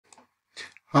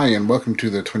Hi, and welcome to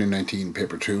the 2019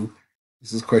 paper 2.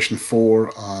 This is question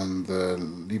 4 on the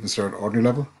Leave and Start ordinary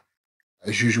level.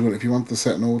 As usual, if you want the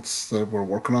set notes that we're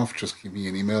working off, just give me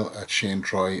an email at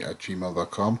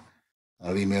shanetroy@gmail.com.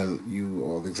 I'll email you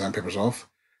all the exam papers off.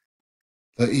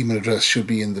 The email address should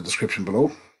be in the description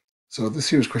below. So this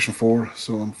here is question 4.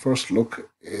 So on first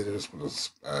look, it's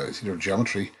either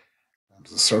geometry, and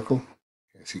it's a circle.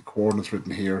 I see coordinates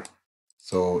written here,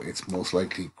 so it's most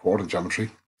likely coordinate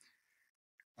geometry.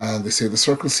 And they say the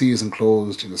circle C is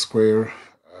enclosed in a square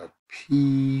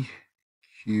P,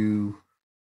 Q,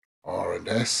 R, and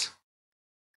S.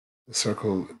 The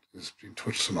circle is being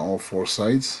touched on all four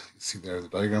sides. You see there in the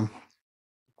diagram.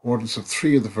 The coordinates of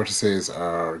three of the vertices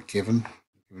are given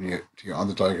to you on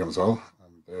the diagram as well,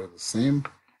 and they're the same.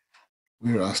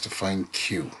 We are asked to find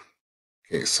Q.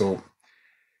 Okay, so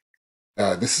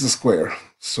this is a square,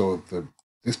 so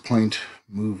this point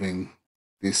moving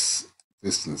this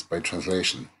distance by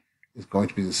translation is going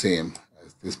to be the same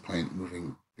as this point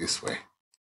moving this way.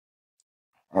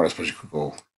 Or I suppose you could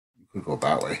go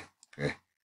that way. Okay,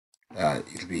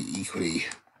 it'll be equally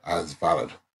as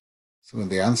valid. So in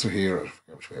the answer here, I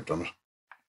forget which way I've done it.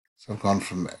 So I've gone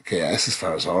from S as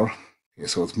far as R. Okay,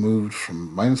 so it's moved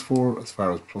from -4 as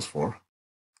far as +4.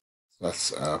 So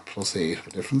that's +8 of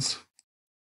a difference.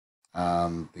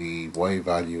 And the Y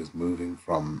value is moving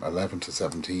from 11 to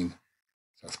 17.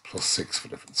 So that's +6 for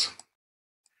difference.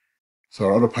 So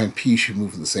our other point P should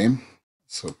move in the same.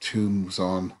 So 2 moves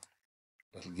on.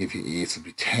 That'll give you 8. So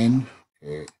it'll be 10.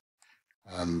 Okay.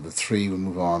 And the 3 will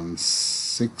move on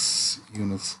 6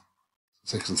 units.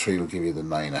 6 and 3 will give you the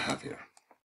 9 I have here.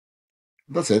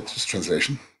 That's it, just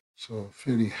translation. So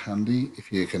fairly handy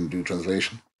if you can do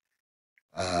translation.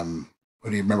 When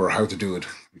you remember how to do it,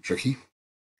 it'll be tricky.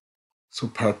 So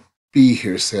part B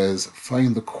here says,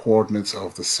 find the coordinates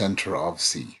of the center of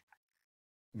C.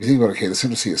 If you think about it, okay, the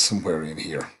center of C is somewhere in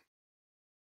here.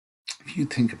 If you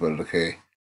think about it, okay,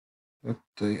 that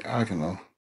diagonal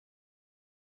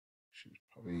should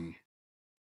probably,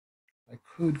 I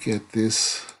could get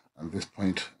this and this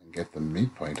point and get the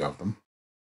midpoint of them.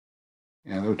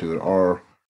 Yeah, that would do it. Or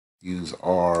use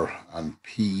R and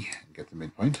P and get the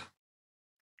midpoint.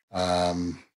 Now,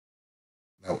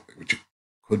 what you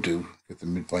could do, get the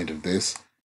midpoint of this,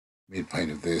 and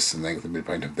then get the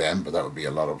midpoint of them, but that would be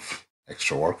a lot of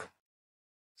extra work.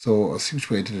 So I'll see which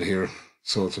way I did it here.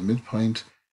 So it's a midpoint.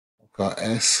 I've got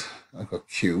S, I've got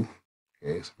Q.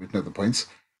 Okay, so I've written out the points.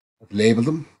 I've labeled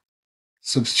them,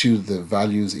 substituted the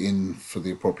values in for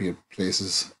the appropriate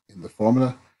places in the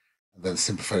formula, and then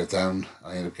simplified it down.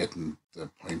 I end up getting the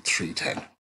 0.310.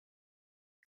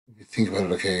 If you think about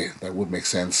it, okay, that would make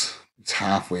sense. It's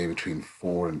halfway between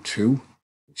 4 and 2,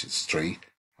 which is 3,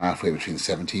 halfway between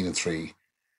 17 and 3,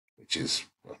 which is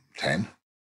 10.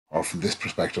 Or from this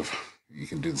perspective, you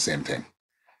can do the same thing.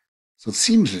 So it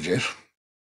seems legit.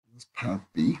 That's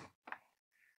part B.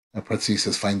 Now part C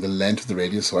says find the length of the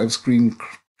radius. So I've screen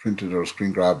printed or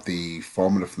screen grabbed the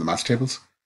formula from the maths tables.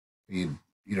 You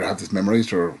either have this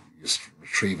memorized or you just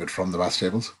retrieve it from the maths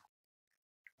tables.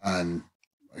 And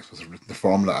I suppose I've written the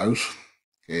formula out.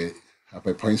 Okay, have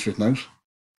my points written out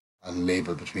and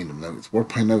labeled between them. Now it's worth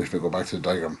pointing out if I go back to the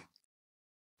diagram.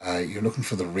 You're looking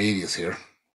for the radius here.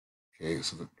 Okay,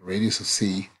 so the radius of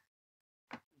C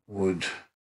would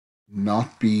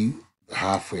not be the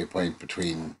halfway point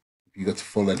between, if you got the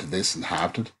full length of this and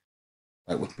halved it,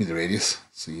 that wouldn't be the radius.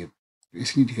 So you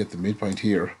basically need to get the midpoint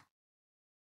here.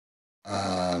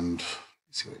 And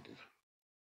let's see what I did.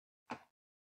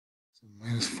 So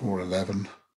 -411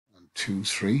 and 2,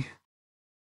 3.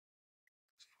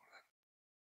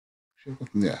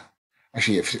 Yeah.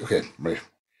 Actually, okay, right.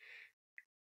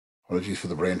 Apologies for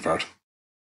the brain fart.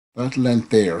 That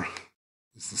length there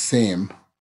is the same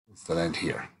as the length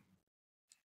here.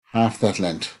 Half that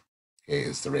length, okay,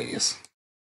 is the radius.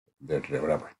 There to there,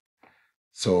 whatever.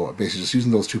 So basically just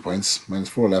using those 2 points,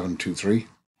 -411, 2, 3.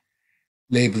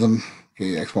 Label them,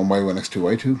 okay, x1, y1, x2,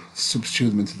 y2.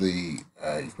 Substitute them into the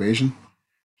equation.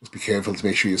 Just be careful to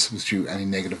make sure you substitute any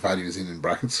negative values in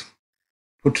brackets.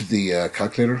 Put to the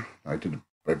calculator. I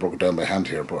broke it down by hand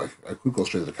here, but I could go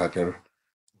straight to the calculator.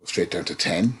 Go straight down to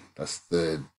 10. That's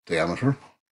the diameter.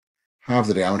 Halve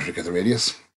the diameter to get the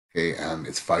radius. Okay, and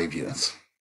it's 5 units.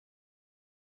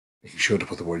 Making sure to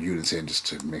put the word units in just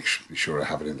to be sure I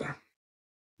have it in there.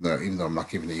 No, even though I'm not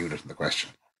giving a unit in the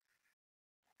question.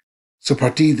 So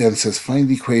part D then says find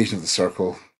the equation of the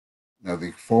circle. Now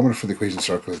the formula for the equation of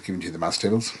the circle is given to you in the maths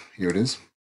tables. Here it is.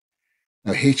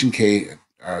 Now H and K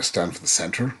stand for the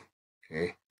center.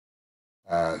 Okay.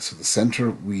 So the center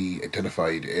we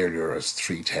identified earlier as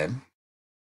 310.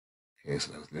 Okay,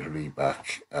 so that was literally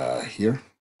back here.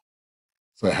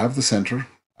 So I have the center,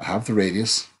 I have the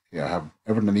radius, I have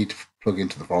everything I need to plug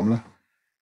into the formula.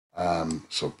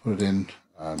 So put it in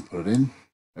and put it in.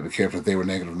 Now be careful if they were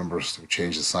negative numbers to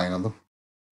change the sign on them.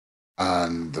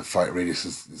 And the radius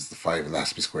is the 5 and that has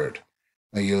to be squared.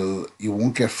 Now you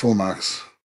won't get full marks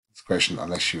this question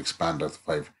unless you expand out the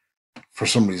 5 for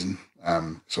some reason.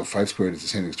 So 5 squared is the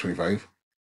same as 25.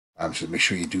 So make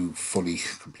sure you do fully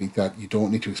complete that. You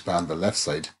don't need to expand the left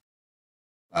side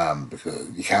because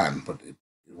you can, but it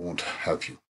won't help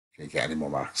you get any more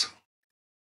marks.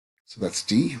 So that's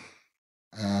D,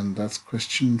 and that's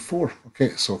question 4. Okay,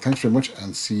 so thanks very much,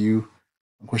 and see you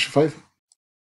on question 5.